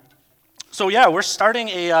So yeah, we're starting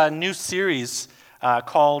a new series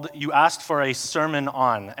called You Asked for a Sermon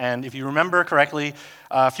On. And if you remember correctly,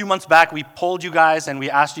 a few months back we polled you guys and we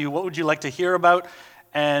asked you what would you like to hear about.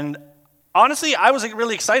 And honestly, I was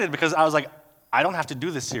really excited because I was like, I don't have to do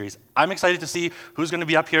this series. I'm excited to see who's going to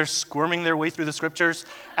be up here squirming their way through the scriptures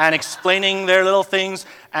and explaining their little things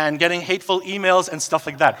and getting hateful emails and stuff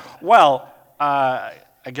like that. Well, I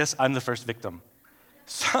guess I'm the first victim.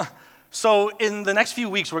 So in the next few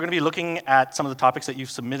weeks, we're going to be looking at some of the topics that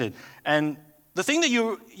you've submitted. And the thing that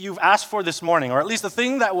you've asked for this morning, or at least the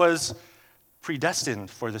thing that was predestined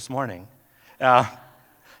for this morning,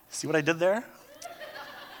 see what I did there?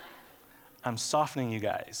 I'm softening you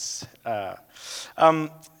guys. It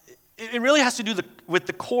really has to do with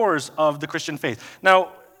the cores of the Christian faith.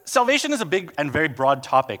 Now, salvation is a big and very broad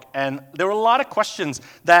topic, and there were a lot of questions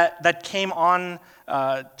that came on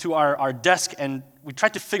to our desk, and we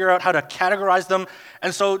tried to figure out how to categorize them.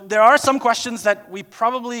 And so there are some questions that we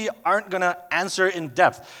probably aren't going to answer in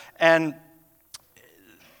depth. And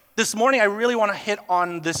this morning, I really want to hit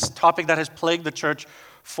on this topic that has plagued the church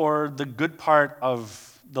for the good part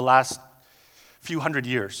of the last few hundred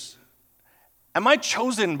years. Am I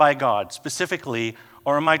chosen by God specifically,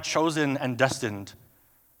 or am I chosen and destined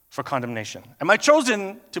for condemnation? Am I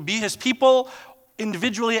chosen to be his people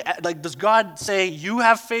individually? Like, does God say, you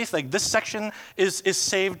have faith, like this section is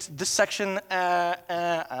saved, this section,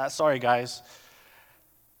 sorry guys.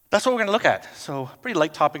 That's what we're going to look at. So, pretty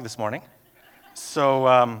light topic this morning. So,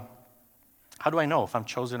 how do I know if I'm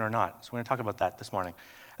chosen or not? So we're going to talk about that this morning.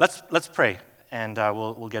 Let's pray, and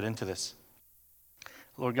we'll get into this.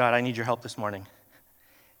 Lord God, I need your help this morning.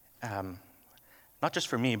 Not just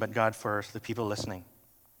for me, but God, for the people listening.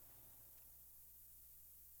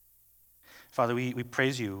 Father, we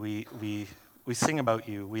praise you. We sing about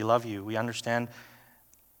you. We love you. We understand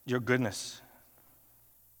your goodness.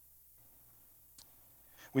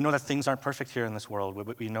 We know that things aren't perfect here in this world,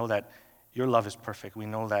 but we know that your love is perfect. We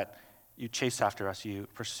know that you chase after us. You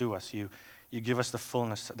pursue us. You give us the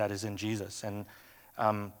fullness that is in Jesus. And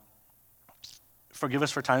forgive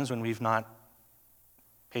us for times when we've not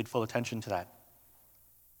paid full attention to that.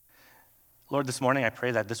 Lord, this morning I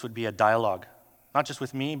pray that this would be a dialogue, not just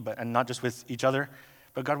with me, and not just with each other,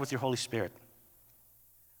 but God, with your Holy Spirit.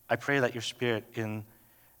 I pray that your Spirit, in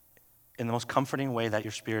the most comforting way that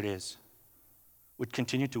your Spirit is, would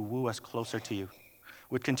continue to woo us closer to you,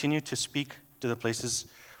 would continue to speak to the places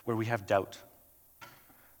where we have doubt.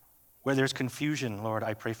 Where there's confusion, Lord,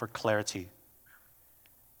 I pray for clarity.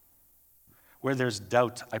 Where there's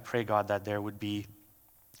doubt, I pray, God, that there would be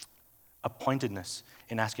a pointedness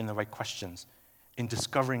in asking the right questions, in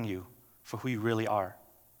discovering you for who you really are.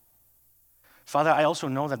 Father, I also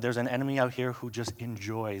know that there's an enemy out here who just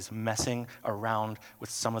enjoys messing around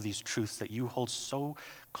with some of these truths that you hold so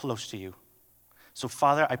close to you. So,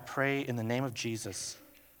 Father, I pray in the name of Jesus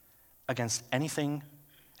against anything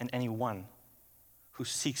and anyone who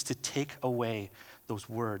seeks to take away those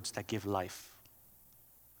words that give life.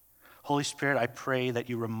 Holy Spirit, I pray that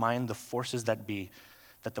you remind the forces that be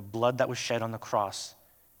that the blood that was shed on the cross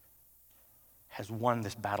has won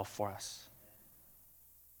this battle for us.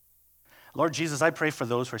 Lord Jesus, I pray for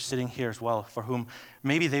those who are sitting here as well, for whom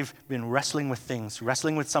maybe they've been wrestling with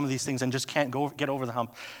some of these things and just can't get over the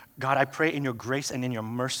hump. God, I pray in your grace and in your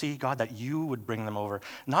mercy, God, that you would bring them over.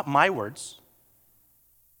 Not my words,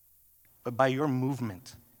 but by your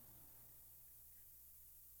movement.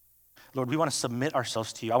 Lord, we want to submit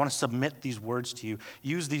ourselves to you. I want to submit these words to you.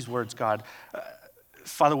 Use these words, God.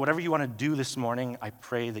 Father, whatever you want to do this morning, I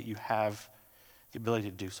pray that you have the ability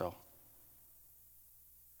to do so.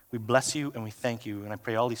 We bless you and we thank you, and I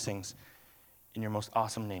pray all these things in your most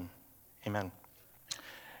awesome name. Amen.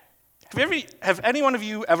 Have any one of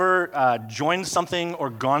you ever joined something or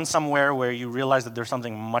gone somewhere where you realize that there's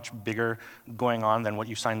something much bigger going on than what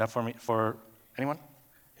you signed up for? Anyone?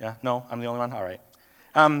 Yeah? No? I'm the only one? All right.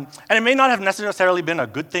 And it may not have necessarily been a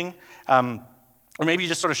good thing, or maybe you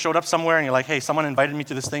just sort of showed up somewhere and you're like, hey, someone invited me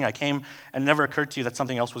to this thing, I came, and it never occurred to you that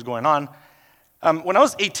something else was going on. When I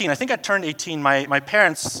was 18, I think I turned 18, my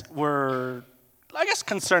parents were, I guess,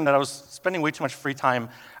 concerned that I was spending way too much free time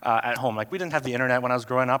at home. Like, we didn't have the internet when I was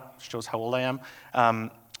growing up, shows how old I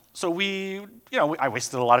am. So I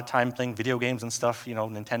wasted a lot of time playing video games and stuff,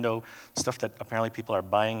 Nintendo, stuff that apparently people are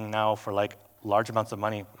buying now for like large amounts of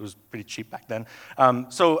money. It was pretty cheap back then.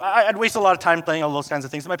 So I'd waste a lot of time playing all those kinds of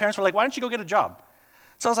things. And my parents were like, why don't you go get a job?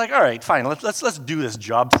 So I was like, all right, fine, let's do this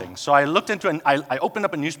job thing. So I looked into I opened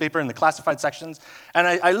up a newspaper in the classified sections, and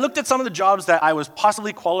I looked at some of the jobs that I was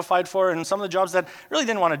possibly qualified for and some of the jobs that I really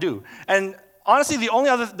didn't want to do. And honestly,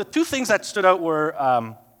 the two things that stood out were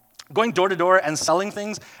Going door to door and selling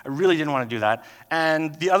things, I really didn't want to do that.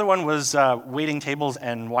 And the other one was waiting tables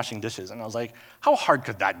and washing dishes. And I was like, how hard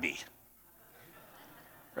could that be?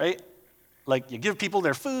 Right? Like, you give people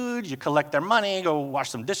their food, you collect their money, go wash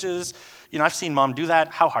some dishes. I've seen mom do that.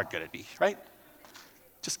 How hard could it be, right?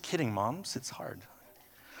 Just kidding, moms. It's hard.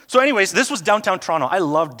 So anyways, this was downtown Toronto. I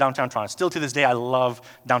loved downtown Toronto. Still to this day, I love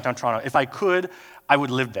downtown Toronto. If I could, I would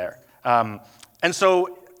live there. And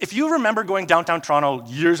so if you remember going downtown Toronto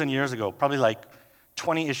years and years ago, probably like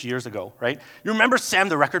 20-ish years ago, right? You remember Sam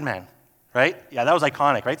the Record Man, right? Yeah, that was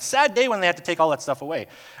iconic, right? Sad day when they had to take all that stuff away.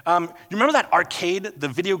 You remember that arcade, the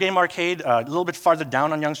video game arcade, a little bit farther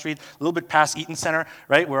down on Yonge Street, a little bit past Eaton Center,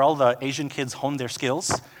 right? Where all the Asian kids honed their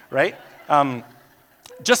skills, right?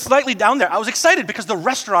 Just slightly down there. I was excited because the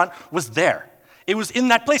restaurant was there. It was in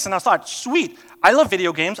that place, and I thought, sweet, I love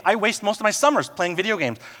video games. I waste most of my summers playing video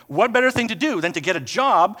games. What better thing to do than to get a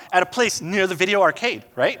job at a place near the video arcade,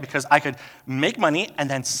 right? Because I could make money and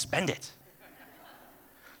then spend it.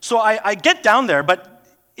 So I get down there, but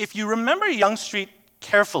if you remember Yonge Street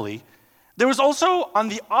carefully, there was also on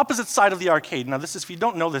the opposite side of the arcade. Now, this is, if you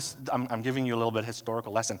don't know this, I'm giving you a little bit of a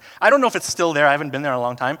historical lesson. I don't know if it's still there. I haven't been there in a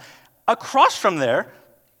long time. Across from there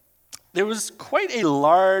was quite a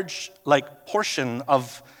large portion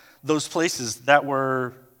of those places that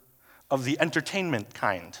were of the entertainment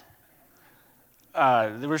kind.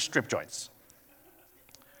 There were strip joints.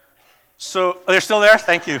 So, they're still there?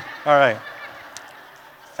 Thank you. All right.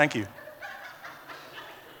 Thank you.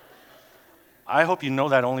 I hope you know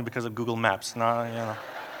that only because of Google Maps. No.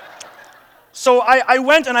 So I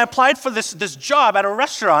went and I applied for this job at a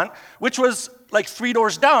restaurant, which was like 3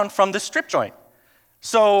 doors down from this strip joint.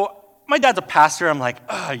 So my dad's a pastor. I'm like,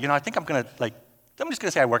 I think I'm just going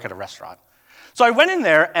to say I work at a restaurant. So I went in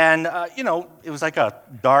there, and, it was like a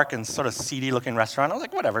dark and sort of seedy-looking restaurant. I was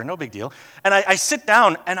like, whatever, no big deal. And I sit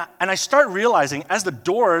down, and I start realizing, as the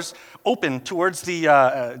doors open towards the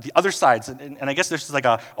other sides, and I guess there's like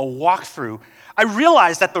a walkthrough, I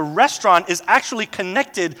realize that the restaurant is actually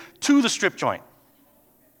connected to the strip joint.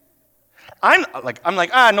 I'm like,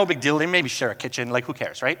 no big deal. They maybe share a kitchen. Like, who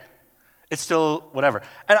cares, right? It's still whatever.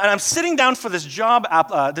 And I'm sitting down for this job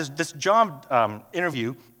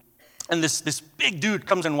interview, and this big dude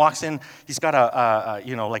comes and walks in. He's got a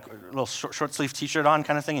little short sleeve T-shirt on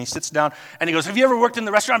kind of thing. And he sits down and he goes, "Have you ever worked in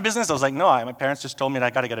the restaurant business?" I was like, "No, my parents just told me that I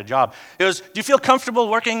got to get a job." He goes, "Do you feel comfortable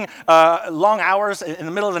working long hours in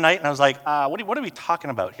the middle of the night?" And I was like, "What are we talking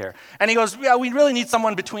about here?" And he goes, "Yeah, we really need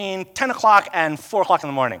someone between 10 o'clock and 4 o'clock in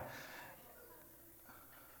the morning."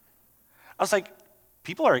 I was like,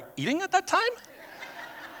 "People are eating at that time?"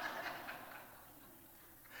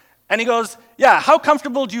 And he goes, "Yeah, how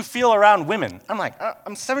comfortable do you feel around women?" I'm like,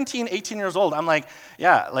 I'm 17, 18 years old. I'm like,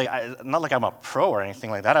 yeah, not like I'm a pro or anything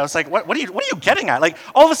like that. I was like, what are you getting at? Like,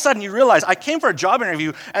 all of a sudden you realize I came for a job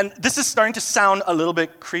interview, and this is starting to sound a little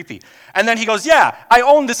bit creepy. And then he goes, "Yeah, I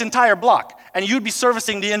own this entire block, and you'd be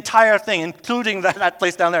servicing the entire thing, including that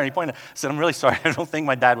place down there." And he pointed. I said, "I'm really sorry. I don't think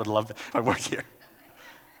my dad would love my work here."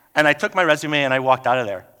 And I took my resume and I walked out of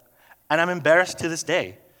there. And I'm embarrassed to this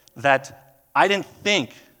day that I didn't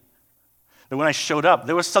think that when I showed up,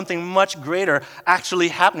 there was something much greater actually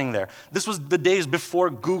happening there. This was the days before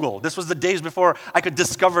Google. This was the days before I could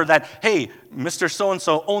discover that, hey, Mr.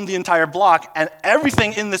 So-and-so owned the entire block, and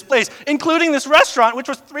everything in this place, including this restaurant, which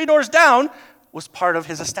was 3 doors down, was part of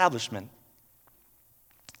his establishment.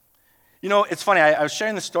 It's funny, I was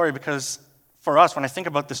sharing this story because for us, when I think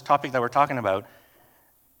about this topic that we're talking about,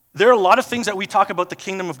 there are a lot of things that we talk about the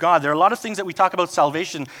kingdom of God. There are a lot of things that we talk about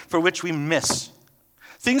salvation for which we miss.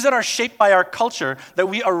 Things that are shaped by our culture that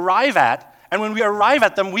we arrive at, and when we arrive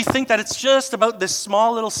at them, we think that it's just about this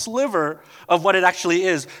small little sliver of what it actually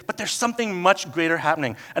is, but there's something much greater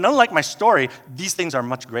happening. And unlike my story, these things are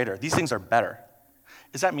much greater. These things are better.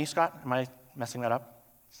 Is that me, Scott? Am I messing that up?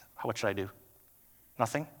 What should I do?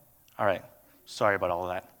 Nothing? All right. Sorry about all of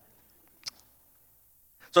that.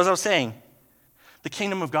 So as I was saying, the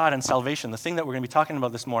kingdom of God and salvation, the thing that we're going to be talking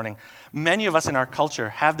about this morning, many of us in our culture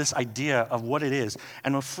have this idea of what it is,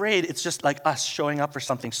 and I'm afraid it's just like us showing up for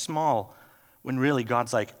something small, when really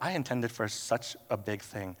God's like, I intended for such a big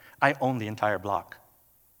thing. I own the entire block.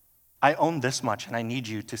 I own this much, and I need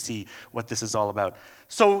you to see what this is all about.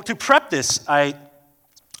 So to prep this, I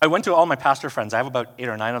went to all my pastor friends. I have about 8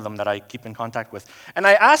 or 9 of them that I keep in contact with, and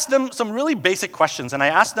I asked them some really basic questions, and I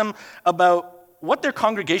asked them about what their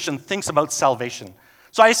congregation thinks about salvation.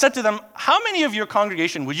 So I said to them, how many of your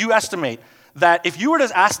congregation would you estimate that if you were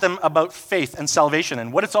to ask them about faith and salvation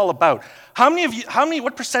and what it's all about,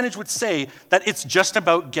 what percentage would say that it's just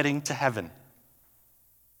about getting to heaven?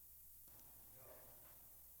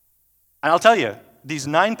 And I'll tell you, these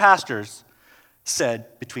 9 pastors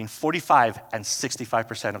said between 45 and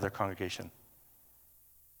 65% of their congregation.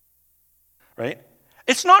 Right?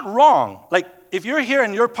 It's not wrong. Like, if you're here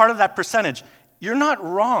and you're part of that percentage, you're not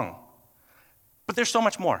wrong. But there's so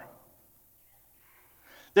much more.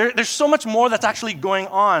 There's so much more that's actually going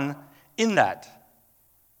on in that.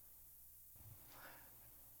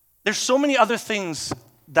 There's so many other things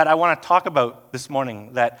that I want to talk about this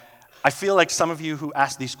morning that I feel like some of you who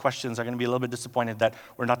ask these questions are going to be a little bit disappointed that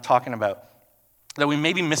we're not talking about, that we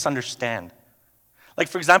maybe misunderstand. Like,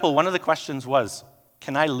 for example, one of the questions was,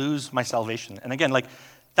 can I lose my salvation? And again, like,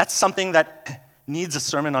 that's something that needs a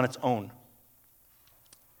sermon on its own.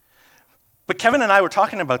 But Kevin and I were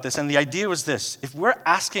talking about this, and the idea was this. If we're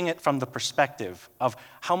asking it from the perspective of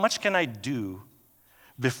how much can I do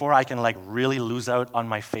before I can like really lose out on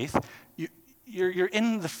my faith, you're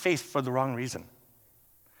in the faith for the wrong reason.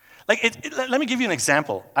 Like, let me give you an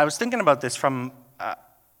example. I was thinking about this from,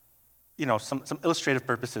 some illustrative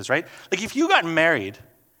purposes, right? Like, if you got married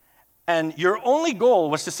and your only goal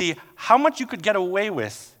was to see how much you could get away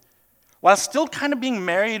with while still kind of being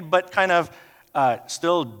married, but kind of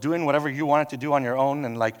still doing whatever you wanted to do on your own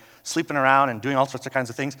and like sleeping around and doing all sorts of kinds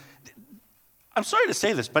of things. I'm sorry to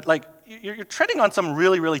say this, but like you're treading on some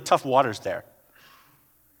really, really tough waters there.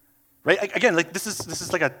 Right? Again, like this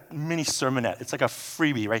is like a mini sermonette. It's like a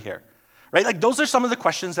freebie right here. Right? Like those are some of the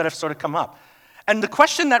questions that have sort of come up. And the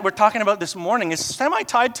question that we're talking about this morning is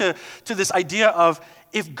semi-tied to this idea of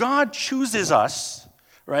if God chooses us,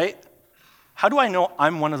 right? How do I know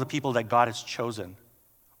I'm one of the people that God has chosen?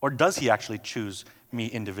 Or does he actually choose me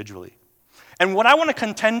individually? And what I want to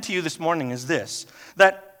contend to you this morning is this,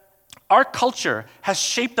 that our culture has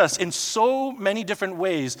shaped us in so many different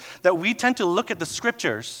ways that we tend to look at the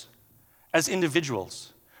scriptures as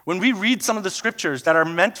individuals. When we read some of the scriptures that are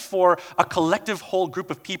meant for a collective whole group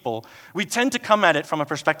of people, we tend to come at it from a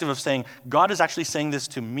perspective of saying, God is actually saying this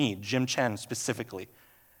to me, Jim Chen specifically.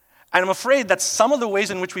 And I'm afraid that some of the ways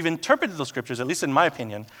in which we've interpreted those scriptures, at least in my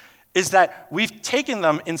opinion, is that we've taken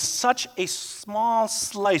them in such a small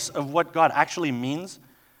slice of what God actually means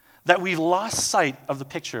that we've lost sight of the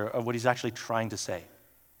picture of what he's actually trying to say.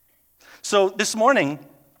 So this morning,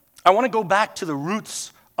 I want to go back to the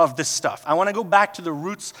roots of this stuff. I want to go back to the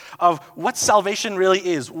roots of what salvation really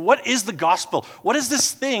is. What is the gospel? What is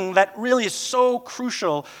this thing that really is so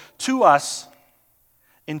crucial to us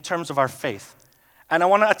in terms of our faith? And I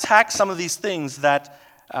want to attack some of these things that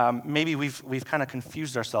maybe we've kind of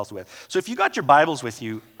confused ourselves with. So if you got your Bibles with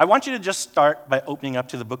you, I want you to just start by opening up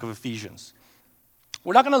to the book of Ephesians.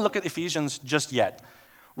 We're not going to look at Ephesians just yet.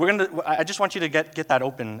 I just want you to get that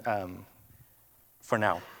open for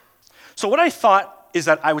now. So what I thought is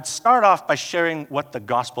that I would start off by sharing what the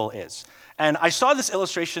gospel is. And I saw this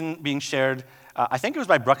illustration being shared, I think it was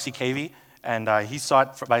by Bruxy Cavey, and he saw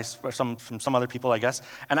it from some other people, I guess.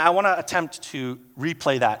 And I want to attempt to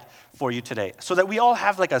replay that for you today so that we all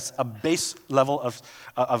have like a base level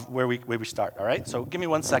of where we start, all right? So give me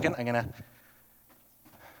 1 second. I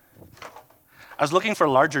was looking for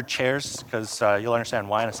larger chairs because you'll understand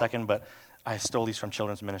why in a second, but I stole these from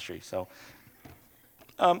children's ministry. So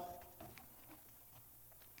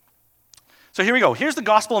here we go. Here's the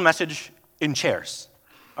gospel message in chairs,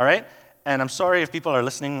 all right? And I'm sorry if people are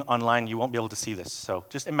listening online, you won't be able to see this. So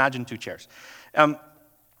just imagine 2 chairs.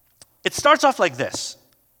 It starts off like this.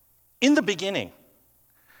 In the beginning,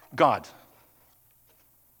 God.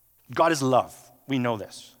 God is love. We know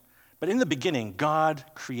this. But in the beginning, God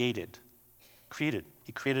created.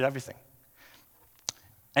 He created everything.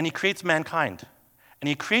 And he creates mankind. And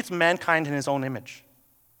he creates mankind in his own image.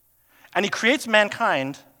 And he creates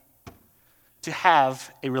mankind to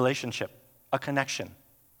have a relationship, a connection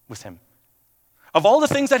with him. Of all the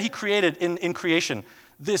things that he created in creation,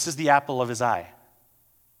 this is the apple of his eye.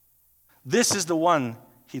 This is the one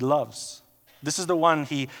he loves. This is the one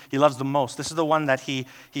he loves the most. This is the one that he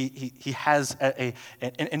has an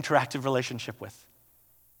interactive relationship with.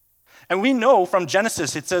 And we know from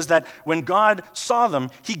Genesis, it says that when God saw them,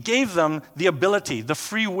 he gave them the ability, the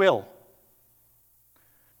free will,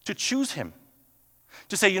 to choose him.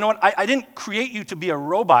 To say, you know what, I didn't create you to be a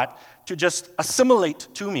robot to just assimilate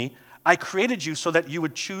to me. I created you so that you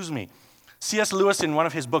would choose me. C.S. Lewis, in one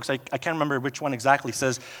of his books, I can't remember which one exactly,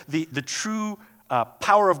 says the true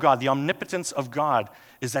power of God, the omnipotence of God,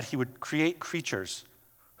 is that he would create creatures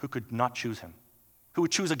who could not choose him, who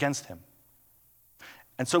would choose against him.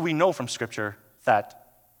 And so we know from Scripture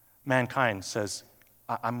that mankind says,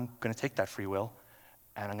 I'm going to take that free will,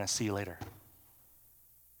 and I'm going to see you later.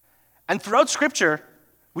 And throughout Scripture,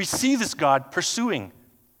 we see this God pursuing,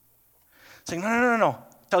 saying, no.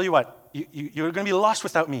 Tell you what, You're going to be lost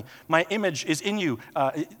without me. My image is in you.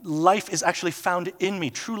 Life is actually found in me.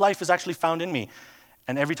 True life is actually found in me.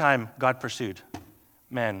 And every time God pursued,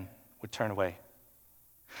 men would turn away.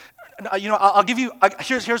 I'll give you,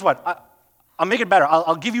 here's what. I'll make it better.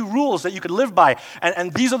 I'll give you rules that you could live by.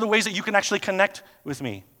 And these are the ways that you can actually connect with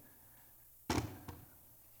me.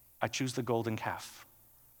 I choose the golden calf.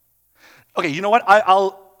 Okay, you know what?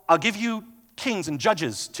 I'll give you kings and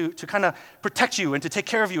judges to kind of protect you and to take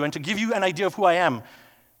care of you and to give you an idea of who I am.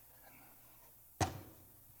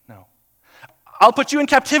 No. I'll put you in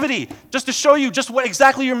captivity just to show you just what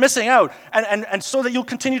exactly you're missing out and so that you'll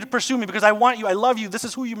continue to pursue me because I want you, I love you, this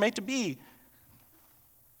is who you're made to be.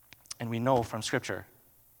 And we know from Scripture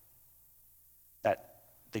that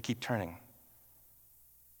they keep turning.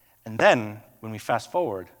 And then, when we fast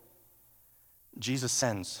forward,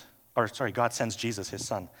 God sends Jesus, his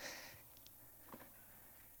son.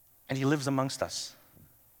 And he lives amongst us,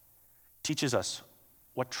 teaches us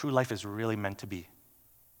what true life is really meant to be,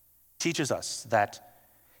 teaches us that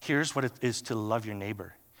here's what it is to love your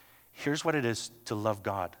neighbor, here's what it is to love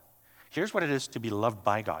God, here's what it is to be loved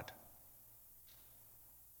by God.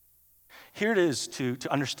 Here it is to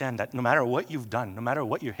understand that no matter what you've done, no matter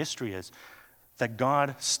what your history is, that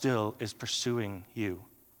God still is pursuing you.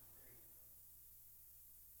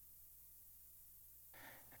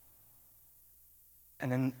 And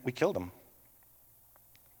then we killed him.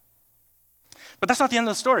 But that's not the end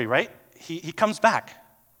of the story, right? He comes back.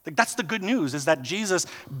 Like, that's the good news, is that Jesus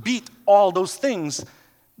beat all those things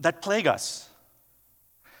that plague us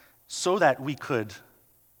so that we could,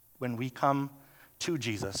 when we come to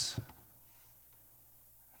Jesus,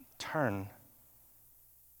 turn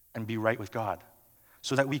and be right with God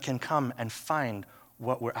so that we can come and find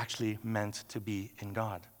what we're actually meant to be in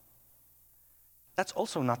God. That's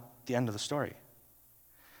also not the end of the story.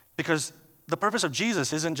 Because the purpose of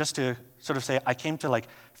Jesus isn't just to sort of say, I came to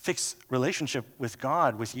fix relationship with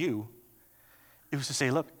God, with you. It was to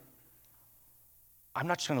say, look, I'm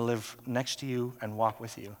not just going to live next to you and walk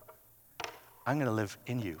with you. I'm going to live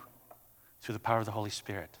in you through the power of the Holy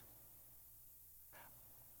Spirit.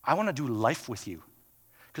 I want to do life with you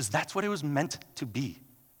because that's what it was meant to be.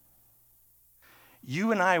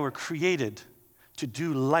 You and I were created to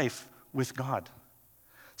do life with God.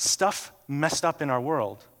 Stuff messed up in our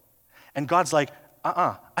world. And God's like,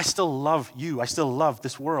 I still love you. I still love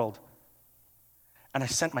this world. And I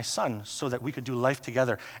sent my son so that we could do life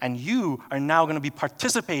together. And you are now going to be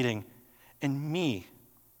participating in me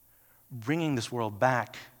bringing this world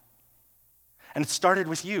back. And it started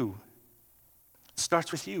with you. It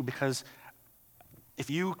starts with you because if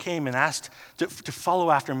you came and asked to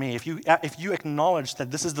follow after me, if you acknowledge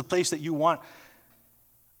that this is the place that you want,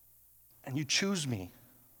 and you choose me,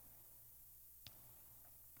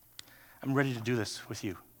 I'm ready to do this with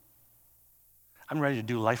you. I'm ready to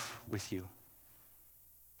do life with you.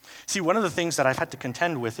 See, one of the things that I've had to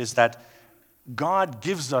contend with is that God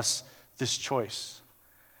gives us this choice.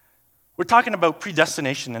 We're talking about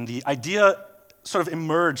predestination, and the idea sort of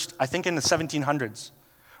emerged, I think, in the 1700s,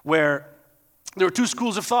 where there were two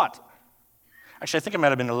schools of thought. Actually, I think it might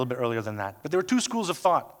have been a little bit earlier than that, but there were two schools of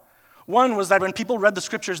thought. One was that when people read the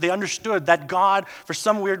scriptures, they understood that God, for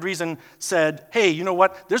some weird reason, said, hey, you know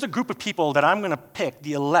what? There's a group of people that I'm going to pick,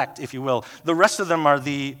 the elect, if you will. The rest of them are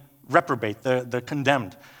the reprobate, the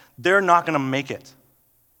condemned. They're not going to make it.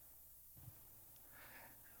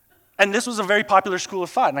 And this was a very popular school of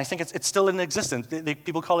thought, and I think it's still in existence.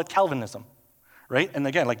 People call it Calvinism, right? And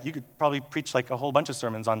again, you could probably preach a whole bunch of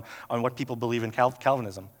sermons on what people believe in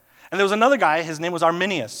Calvinism. And there was another guy, his name was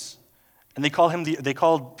Arminius. And they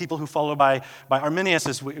called people who follow by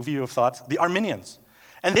Arminius' view of thought the Arminians.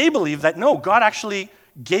 And they believe that, no, God actually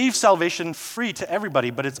gave salvation free to everybody,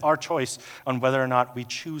 but it's our choice on whether or not we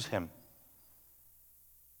choose him.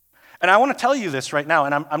 And I want to tell you this right now,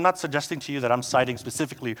 and I'm not suggesting to you that I'm siding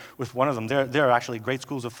specifically with one of them. There are actually great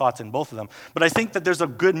schools of thoughts in both of them. But I think that there's a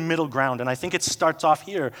good middle ground, and I think it starts off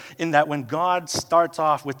here in that when God starts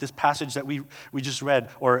off with this passage that we just read,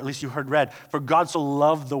 or at least you heard read, for God so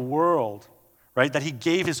loved the world, right, that he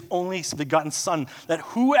gave his only begotten Son, that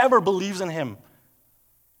whoever believes in him,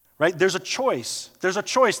 right, there's a choice. There's a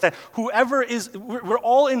choice that we're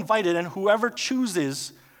all invited, and whoever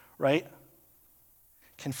chooses, right,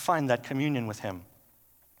 can find that communion with him.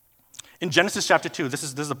 In Genesis chapter 2, this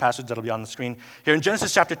is the passage that'll be on the screen here. In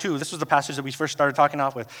Genesis chapter 2, this was the passage that we first started talking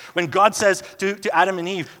off with. When God says to Adam and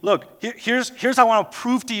Eve, look, here's how I want to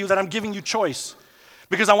prove to you that I'm giving you choice.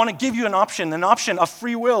 Because I want to give you an option of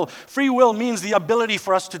free will. Free will means the ability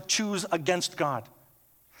for us to choose against God.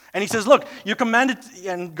 And he says, look, you're commanded,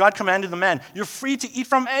 and God commanded the man, you're free to eat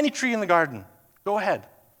from any tree in the garden. Go ahead.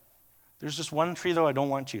 There's just one tree, though, I don't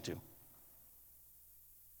want you to.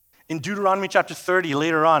 In Deuteronomy chapter 30,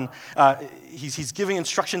 later on, he's giving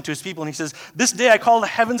instruction to his people, and he says, "This day I call the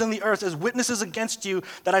heavens and the earth as witnesses against you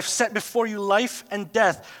that I've set before you life and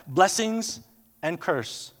death, blessings and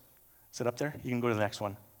curse." Is it up there? You can go to the next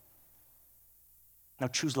one. Now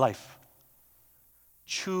choose life.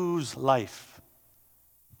 Choose life.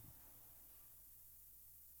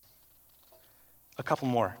 A couple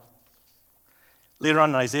more. Later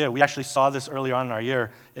on in Isaiah, we actually saw this earlier on in our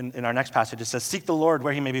year in our next passage. It says, "Seek the Lord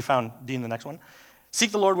where he may be found." Dean, the next one.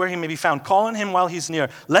 "Seek the Lord where he may be found. Call on him while he's near.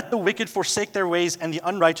 Let the wicked forsake their ways and the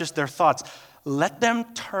unrighteous their thoughts. Let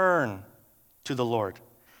them turn to the Lord,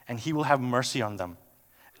 and he will have mercy on them.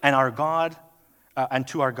 And our God, and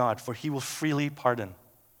to our God, for he will freely pardon."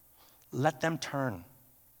 Let them turn.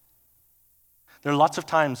 There are lots of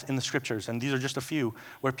times in the scriptures, and these are just a few,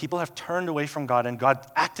 where people have turned away from God, and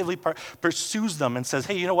God actively pursues them and says,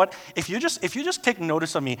 "Hey, you know what? If you just take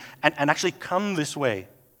notice of me and actually come this way,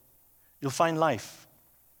 you'll find life."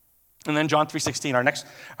 And then John 3:16, our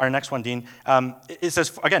next one, Dean. It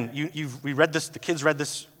says, again, we read this. The kids read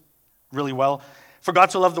this really well. "For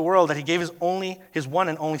God so loved the world that he gave his one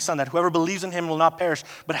and only Son, that whoever believes in him will not perish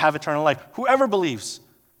but have eternal life." Whoever believes.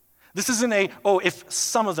 This isn't if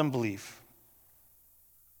some of them believe.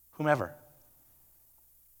 Whomever.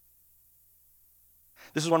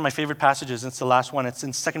 This is one of my favorite passages. It's the last one. It's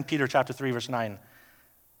in 2 Peter chapter 3, verse 9.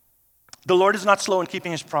 "The Lord is not slow in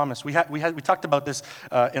keeping his promise." We talked about this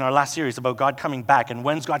in our last series about God coming back, and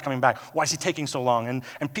when's God coming back? Why is he taking so long?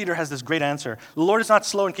 And Peter has this great answer. "The Lord is not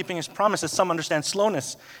slow in keeping his promise, as some understand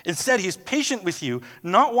slowness. Instead, he is patient with you,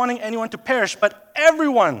 not wanting anyone to perish, but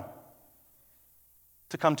everyone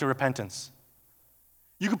to come to repentance."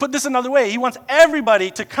 You could put this another way. He wants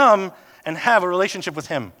everybody to come and have a relationship with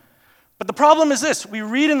him. But the problem is this. We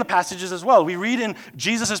read in the passages as well. We read in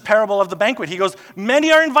Jesus' parable of the banquet. He goes,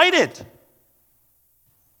 "Many are invited,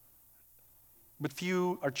 but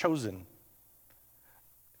few are chosen."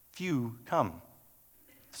 Few come.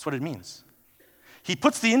 That's what it means. He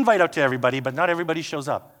puts the invite out to everybody, but not everybody shows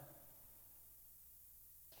up.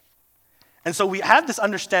 And so we have this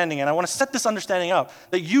understanding, and I want to set this understanding up,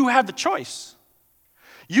 that you have the choice.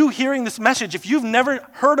 You hearing this message, if you've never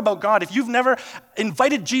heard about God, if you've never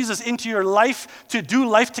invited Jesus into your life to do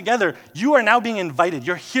life together, you are now being invited.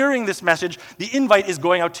 You're hearing this message. The invite is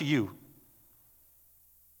going out to you.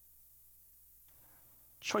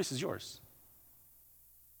 Choice is yours.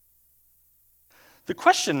 The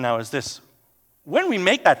question now is this. When we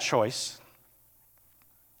make that choice,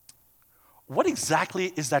 what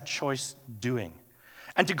exactly is that choice doing?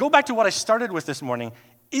 And to go back to what I started with this morning,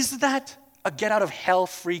 is that a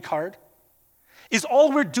get-out-of-hell-free card? Is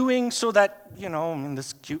all we're doing so that, in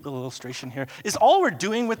this cute little illustration here, is all we're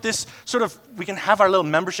doing with this sort of, we can have our little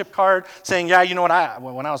membership card saying, yeah, you know what,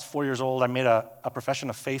 when I was 4 years old, I made a profession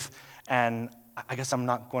of faith, and I guess I'm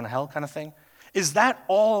not going to hell kind of thing? Is that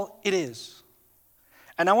all it is?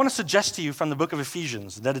 And I want to suggest to you from the book of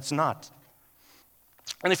Ephesians that it's not.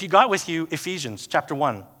 And if you got with you Ephesians chapter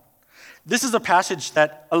 1, this is a passage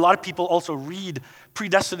that a lot of people also read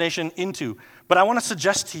predestination into, but I want to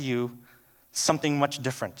suggest to you something much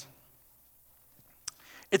different.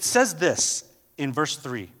 It says this in verse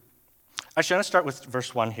 3. Actually, I'm going to start with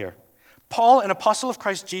verse 1 here. "Paul, an apostle of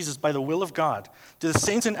Christ Jesus by the will of God, to the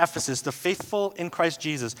saints in Ephesus, the faithful in Christ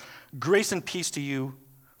Jesus, grace and peace to you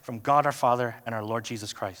from God our Father and our Lord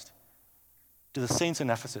Jesus Christ." To the saints in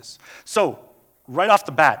Ephesus. So, right off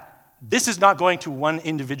the bat, this is not going to one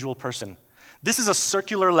individual person. This is a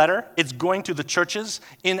circular letter. It's going to the churches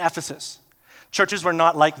in Ephesus. Churches were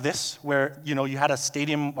not like this, where you had a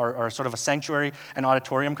stadium or sort of a sanctuary, an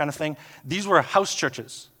auditorium kind of thing. These were house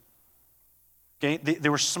churches. Okay, they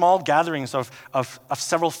were small gatherings of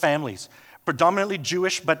several families, predominantly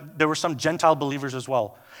Jewish, but there were some Gentile believers as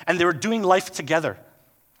well. And they were doing life together.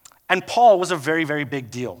 And Paul was a very, very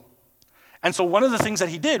big deal. And so one of the things that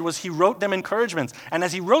he did was he wrote them encouragements. And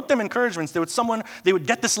as he wrote them encouragements, they would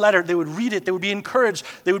get this letter, they would read it, they would be encouraged,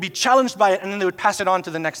 they would be challenged by it, and then they would pass it on to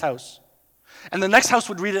the next house. And the next house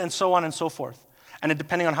would read it, and so on and so forth. And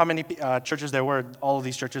depending on how many churches there were, all of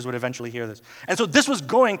these churches would eventually hear this. And so this was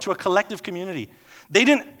going to a collective community.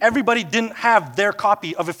 Everybody didn't have their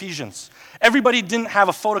copy of Ephesians. Everybody didn't have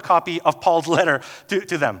a photocopy of Paul's letter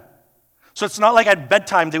to them. So it's not like at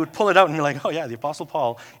bedtime they would pull it out and you're like, oh yeah, the Apostle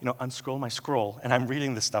Paul, unscroll my scroll and I'm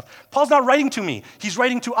reading this stuff. Paul's not writing to me, he's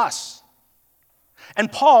writing to us. And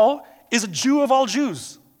Paul is a Jew of all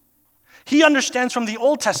Jews. He understands from the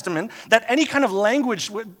Old Testament that any kind of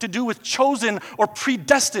language to do with chosen or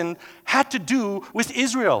predestined had to do with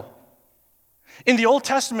Israel. In the Old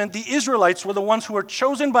Testament, the Israelites were the ones who were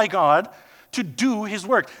chosen by God to do his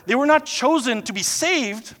work. They were not chosen to be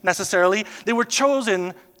saved necessarily, they were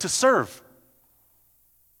chosen to serve.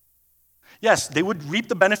 Yes, they would reap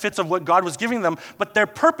the benefits of what God was giving them, but their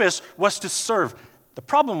purpose was to serve. The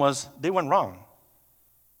problem was they went wrong.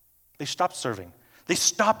 They stopped serving. They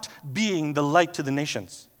stopped being the light to the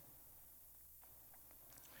nations.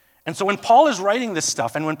 And so when Paul is writing this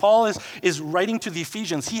stuff, and when Paul is writing to the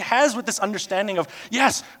Ephesians, he has with this understanding of,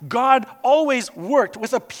 yes, God always worked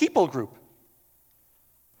with a people group.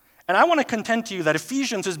 And I want to contend to you that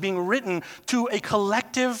Ephesians is being written to a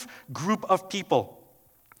collective group of people.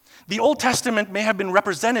 The Old Testament may have been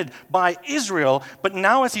represented by Israel, but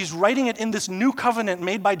now as he's writing it in this new covenant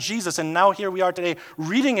made by Jesus, and now here we are today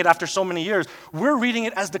reading it after so many years, we're reading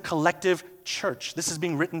it as the collective church. This is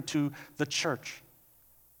being written to the church.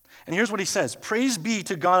 And here's what he says: Praise be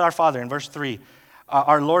to God our Father, in verse 3,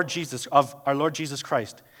 our Lord Jesus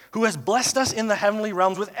Christ, who has blessed us in the heavenly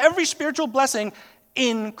realms with every spiritual blessing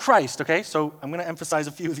in Christ. Okay, so I'm going to emphasize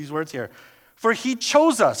a few of these words here. For he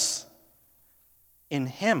chose us in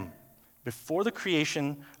him before the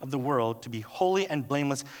creation of the world to be holy and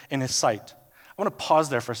blameless in his sight. I want to pause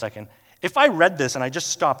there for a second. If I read this and I just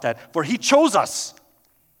stopped at, for he chose us,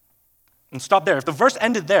 and stop there, if the verse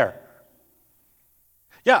ended there,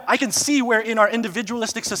 yeah, I can see where in our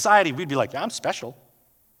individualistic society we'd be like, yeah, I'm special.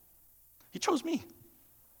 He chose me.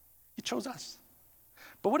 He chose us.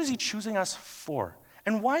 But what is he choosing us for?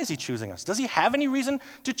 And why is he choosing us? Does he have any reason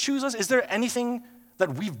to choose us? Is there anything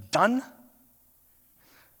that we've done?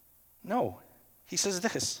 No. He says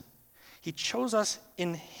this: He chose us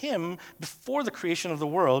in him before the creation of the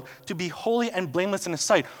world to be holy and blameless in his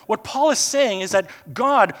sight. What Paul is saying is that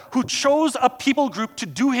God, who chose a people group to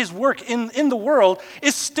do his work in the world,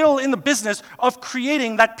 is still in the business of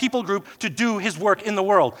creating that people group to do his work in the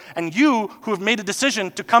world. And you, who have made a decision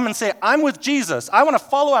to come and say, I'm with Jesus, I want to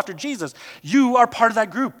follow after Jesus, you are part of that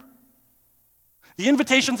group. The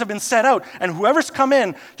invitations have been set out, and whoever's come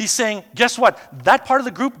in, he's saying, guess what? That part of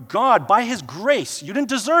the group, God, by his grace, you didn't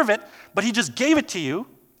deserve it, but he just gave it to you,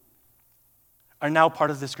 are now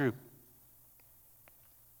part of this group.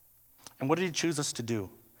 And what did he choose us to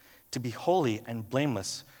do? To be holy and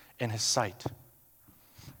blameless in his sight.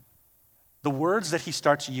 The words that he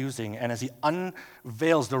starts using, and as he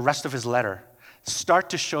unveils the rest of his letter,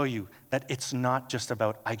 start to show you that it's not just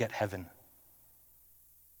about, I get heaven.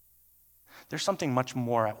 There's something much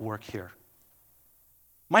more at work here.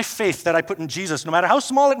 My faith that I put in Jesus, no matter how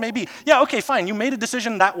small it may be, yeah, okay, fine, you made a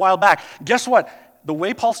decision that while back. Guess what? The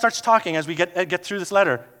way Paul starts talking as we get through this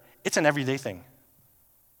letter, it's an everyday thing.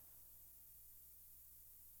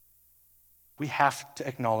 We have to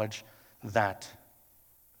acknowledge that.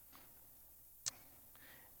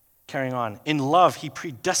 Carrying on. In love, he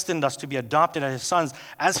predestined us to be adopted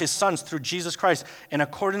as his sons through Jesus Christ, in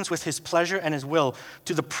accordance with his pleasure and his will,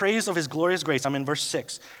 to the praise of his glorious grace, I'm in verse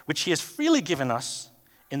 6, which he has freely given us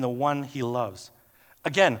in the one he loves.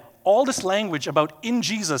 Again, all this language about in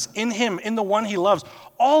Jesus, in him, in the one he loves,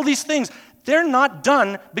 all these things, they're not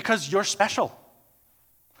done because you're special.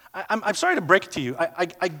 I'm sorry to break it to you.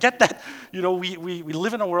 I get that, we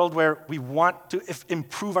live in a world where we want to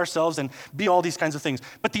improve ourselves and be all these kinds of things.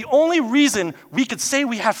 But the only reason we could say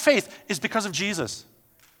we have faith is because of Jesus.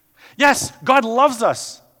 Yes, God loves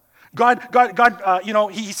us. God,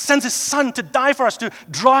 he sends his son to die for us, to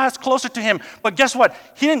draw us closer to him. But guess what?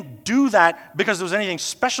 He didn't do that because there was anything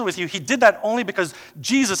special with you. He did that only because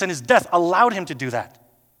Jesus and his death allowed him to do that.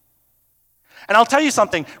 And I'll tell you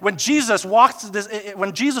something, when Jesus walked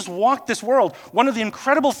this world, one of the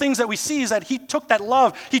incredible things that we see is that he took that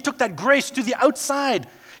love, he took that grace to the outside.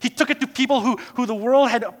 He took it to people who the world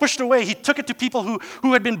had pushed away. He took it to people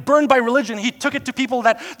who had been burned by religion. He took it to people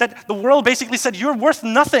that the world basically said, you're worth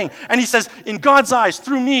nothing. And he says, in God's eyes,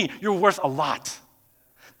 through me, you're worth a lot.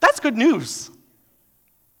 That's good news.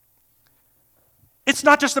 It's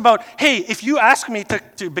not just about, hey, if you ask me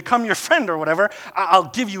to become your friend or whatever, I'll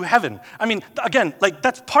give you heaven. I mean, again,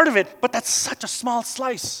 that's part of it, but that's such a small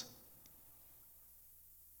slice.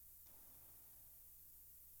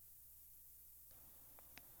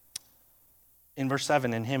 In verse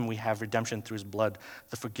 7, in him we have redemption through his blood,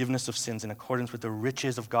 the forgiveness of sins in accordance with the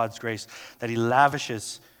riches of God's grace that he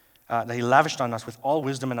lavished on us with all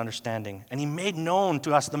wisdom and understanding. And he made known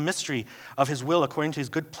to us the mystery of his will according to his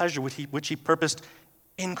good pleasure, which he purposed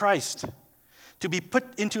in Christ, to be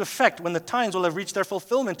put into effect when the times will have reached their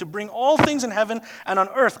fulfillment, to bring all things in heaven and on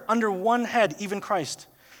earth under one head, even Christ.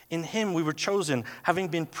 In him we were chosen, having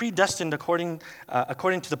been predestined according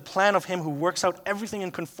to the plan of him who works out everything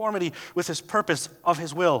in conformity with his purpose of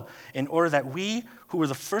his will, in order that we, who were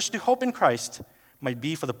the first to hope in Christ, might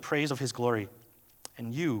be for the praise of his glory.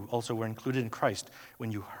 And you also were included in Christ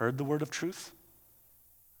when you heard the word of truth,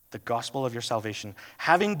 the gospel of your salvation.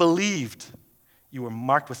 Having believed, you were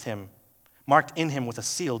marked in him with a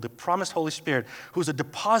seal, the promised Holy Spirit, who is a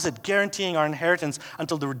deposit guaranteeing our inheritance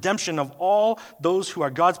until the redemption of all those who are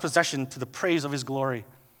God's possession to the praise of his glory.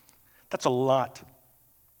 That's a lot.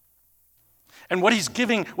 And what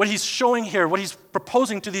he's showing here, what he's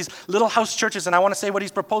proposing to these little house churches, and I want to say what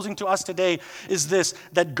he's proposing to us today is this,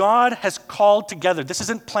 that God has called together. This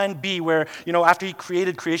isn't plan B where, after he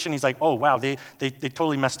created creation, he's like, oh, wow, they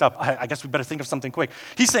totally messed up. I guess we better think of something quick.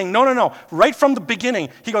 He's saying, no. Right from the beginning,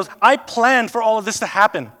 he goes, I planned for all of this to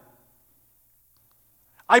happen.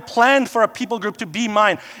 I planned for a people group to be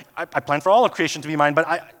mine. I planned for all of creation to be mine,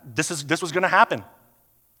 but this was going to happen.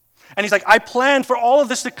 And he's like, I planned for all of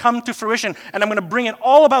this to come to fruition, and I'm going to bring it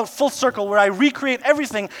all about full circle where I recreate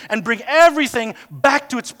everything and bring everything back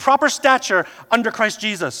to its proper stature under Christ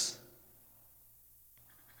Jesus.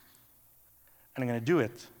 And I'm going to do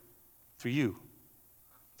it through you,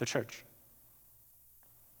 the church.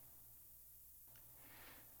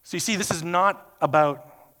 So you see, this is not about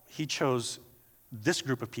he chose this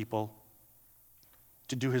group of people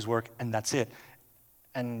to do his work, and that's it.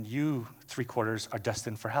 And you, 3/4, are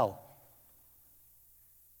destined for hell.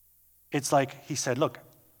 It's like he said, look,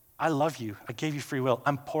 I love you. I gave you free will.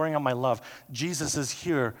 I'm pouring out my love. Jesus is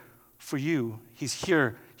here for you. He's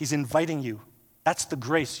here. He's inviting you. That's the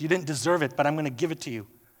grace. You didn't deserve it, but I'm going to give it to you.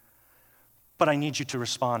 But I need you to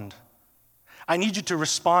respond. I need you to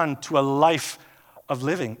respond to a life of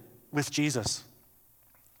living with Jesus.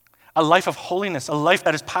 A life of holiness, a life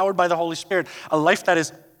that is powered by the Holy Spirit, a life that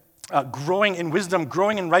is growing in wisdom,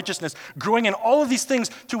 growing in righteousness, growing in all of these things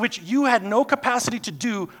to which you had no capacity to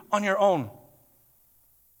do on your own.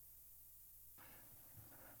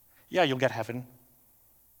 Yeah, you'll get heaven.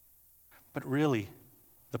 But really,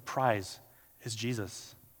 the prize is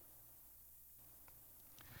Jesus.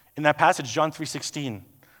 In that passage, John 3:16,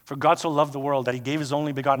 for God so loved the world that he gave his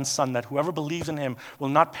only begotten Son, that whoever believes in him will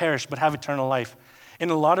not perish but have eternal life. In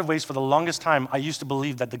a lot of ways, for the longest time, I used to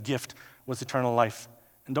believe that the gift was eternal life.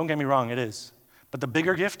 And don't get me wrong, it is. But the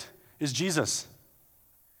bigger gift is Jesus.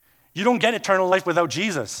 You don't get eternal life without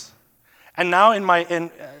Jesus. And now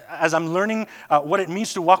as I'm learning what it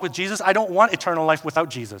means to walk with Jesus, I don't want eternal life without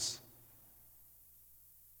Jesus.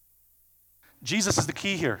 Jesus is the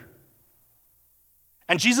key here.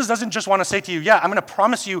 And Jesus doesn't just want to say to you, yeah, I'm going to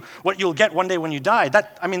promise you what you'll get one day when you die.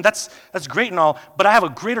 That's great and all, but I have a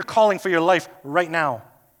greater calling for your life right now.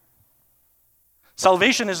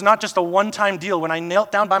 Salvation is not just a one-time deal when I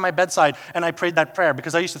knelt down by my bedside and I prayed that prayer,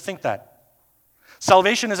 because I used to think that.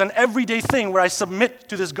 Salvation is an everyday thing where I submit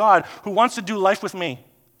to this God who wants to do life with me.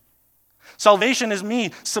 Salvation is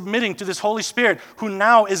me submitting to this Holy Spirit who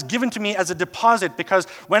now is given to me as a deposit, because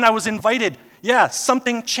when I was invited,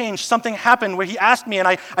 something changed, something happened where he asked me and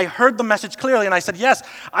I heard the message clearly and I said, yes,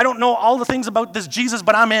 I don't know all the things about this Jesus,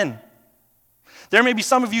 but I'm in. There may be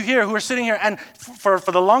some of you here who are sitting here, and for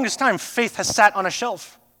the longest time, faith has sat on a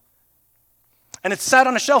shelf. And it's sat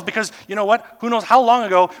on a shelf because, you know what? Who knows how long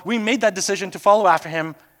ago we made that decision to follow after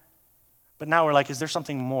him, but now we're like, is there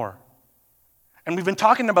something more? And we've been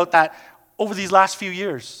talking about that over these last few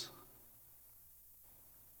years.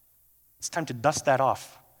 It's time to dust that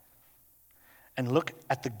off and look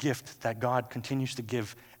at the gift that God continues to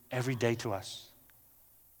give every day to us.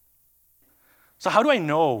 So how do I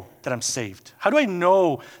know that I'm saved? How do I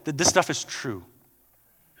know that this stuff is true?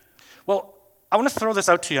 Well, I want to throw this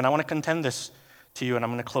out to you, and I want to contend this to you, and I'm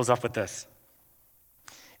going to close up with this.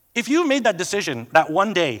 If you made that decision that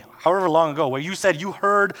one day, however long ago, where you said you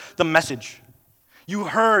heard the message, you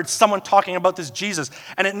heard someone talking about this Jesus,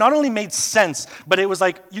 and it not only made sense, but it was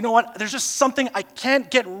like, you know what, there's just something I can't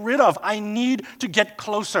get rid of. I need to get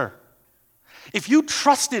closer. If you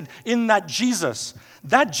trusted in that Jesus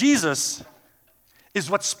is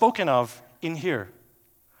what's spoken of in here.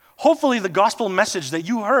 Hopefully the gospel message that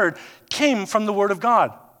you heard came from the Word of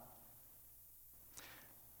God.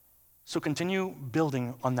 So continue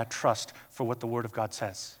building on that trust for what the Word of God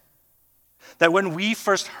says. That when we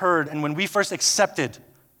first heard and when we first accepted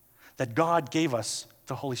that God gave us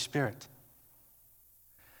the Holy Spirit,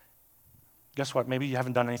 guess what? Maybe you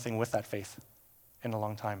haven't done anything with that faith in a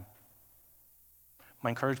long time.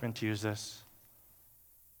 My encouragement to you is this.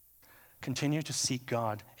 Continue to seek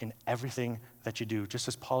God in everything that you do, just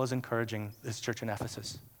as Paul is encouraging this church in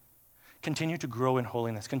Ephesus. Continue to grow in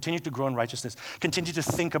holiness. Continue to grow in righteousness. Continue to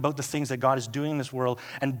think about the things that God is doing in this world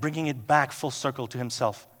and bringing it back full circle to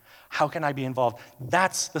himself. How can I be involved?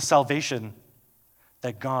 That's the salvation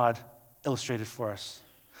that God illustrated for us.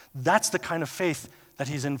 That's the kind of faith that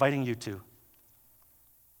he's inviting you to.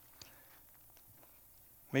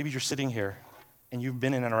 Maybe you're sitting here and you've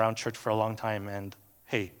been in and around church for a long time and,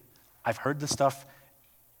 hey, I've heard this stuff.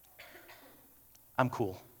 I'm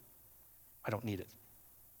cool. I don't need it.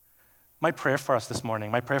 My prayer for us this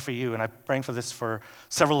morning, my prayer for you, and I'm praying for this for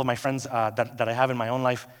several of my friends that I have in my own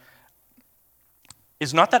life,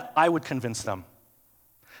 is not that I would convince them,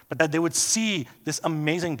 but that they would see this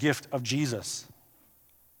amazing gift of Jesus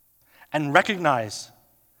and recognize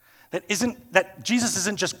that Jesus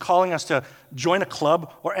isn't just calling us to join a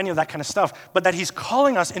club or any of that kind of stuff, but that he's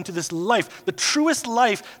calling us into this life, the truest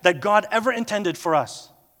life that God ever intended for us.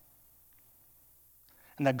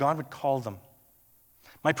 And that God would call them.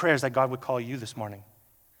 My prayer is that God would call you this morning.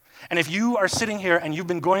 And if you are sitting here and you've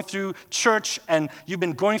been going through church and you've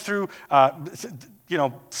been going through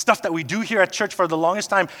stuff that we do here at church for the longest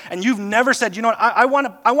time, and you've never said, you know what, I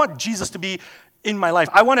want Jesus to be in my life.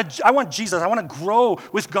 I want Jesus. I want to grow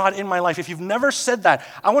with God in my life. If you've never said that,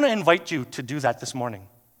 I want to invite you to do that this morning.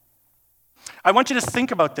 I want you to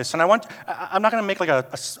think about this, and I'm not going to make like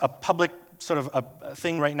a public sort of a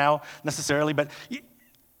thing right now necessarily, but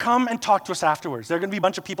come and talk to us afterwards. There are going to be a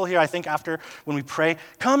bunch of people here, I think, after when we pray.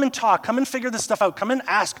 Come and talk. Come and figure this stuff out. Come and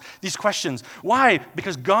ask these questions. Why?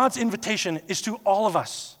 Because God's invitation is to all of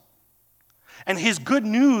us. And his good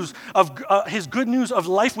news of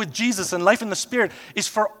life with Jesus and life in the Spirit is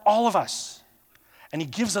for all of us. And he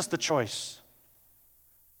gives us the choice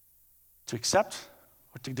to accept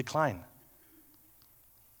or to decline.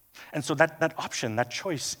 And so that option, that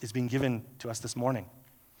choice is being given to us this morning.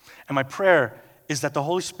 And my prayer is that the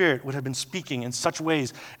Holy Spirit would have been speaking in such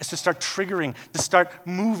ways as to start triggering, to start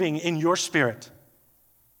moving in your spirit,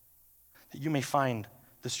 that you may find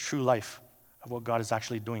this true life of what God is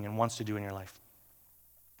actually doing and wants to do in your life.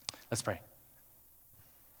 Let's pray.